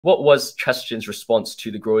What was Chesterton's response to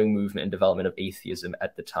the growing movement and development of atheism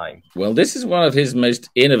at the time? Well, this is one of his most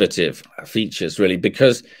innovative features, really,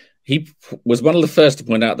 because he was one of the first to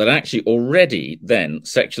point out that actually already then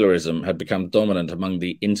secularism had become dominant among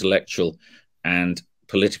the intellectual and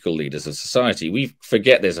political leaders of society. We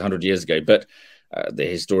forget this 100 years ago, but the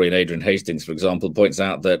historian Adrian Hastings, for example, points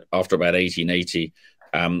out that after about 1880,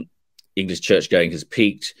 English church-going has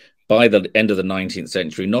peaked. By the end of the 19th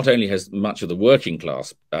century, not only has much of the working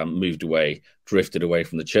class moved away, drifted away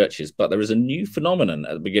from the churches, but there is a new phenomenon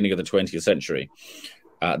at the beginning of the 20th century,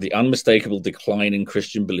 the unmistakable decline in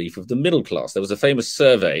Christian belief of the middle class. There was a famous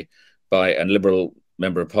survey by a Liberal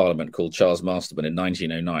member of Parliament called Charles Masterman in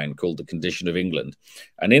 1909 called The Condition of England.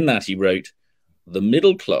 And in that he wrote, "The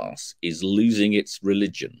middle class is losing its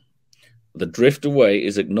religion. The drift away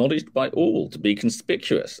is acknowledged by all to be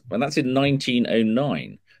conspicuous." And that's in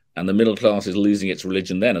 1909. And the middle class is losing its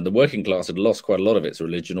religion then. And the working class had lost quite a lot of its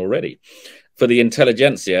religion already. For the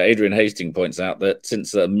intelligentsia, Adrian Hastings points out that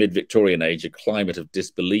since the mid-Victorian age, a climate of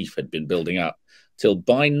disbelief had been building up till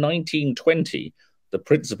by 1920, the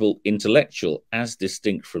principal intellectual, as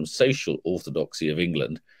distinct from social orthodoxy of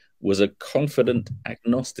England, was a confident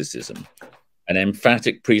agnosticism, an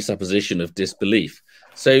emphatic presupposition of disbelief.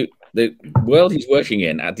 So the world he's working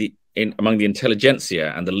in among the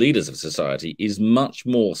intelligentsia and the leaders of society is much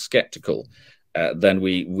more skeptical than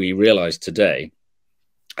we realize today.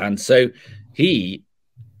 And so he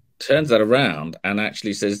turns that around and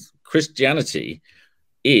actually says Christianity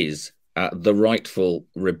is the rightful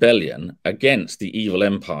rebellion against the evil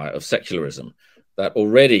empire of secularism, that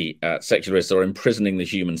already secularists are imprisoning the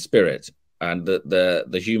human spirit, and that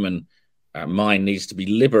the human mind needs to be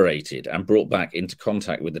liberated and brought back into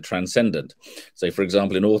contact with the transcendent. So, for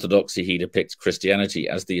example, in Orthodoxy, he depicts Christianity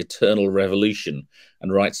as the eternal revolution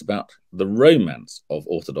and writes about the romance of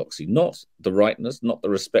Orthodoxy, not the rightness, not the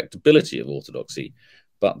respectability of Orthodoxy,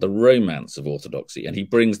 but the romance of Orthodoxy. And he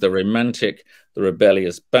brings the romantic, the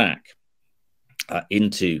rebellious back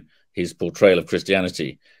into his portrayal of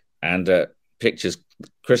Christianity, and pictures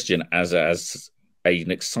Christianity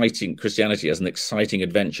as an exciting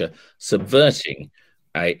adventure, subverting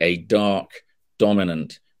a dark,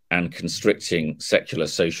 dominant, and constricting secular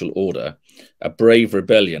social order, a brave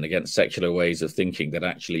rebellion against secular ways of thinking that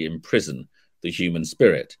actually imprison the human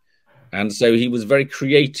spirit. And so he was very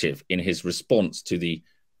creative in his response to the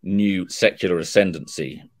new secular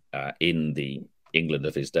ascendancy in the England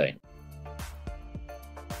of his day.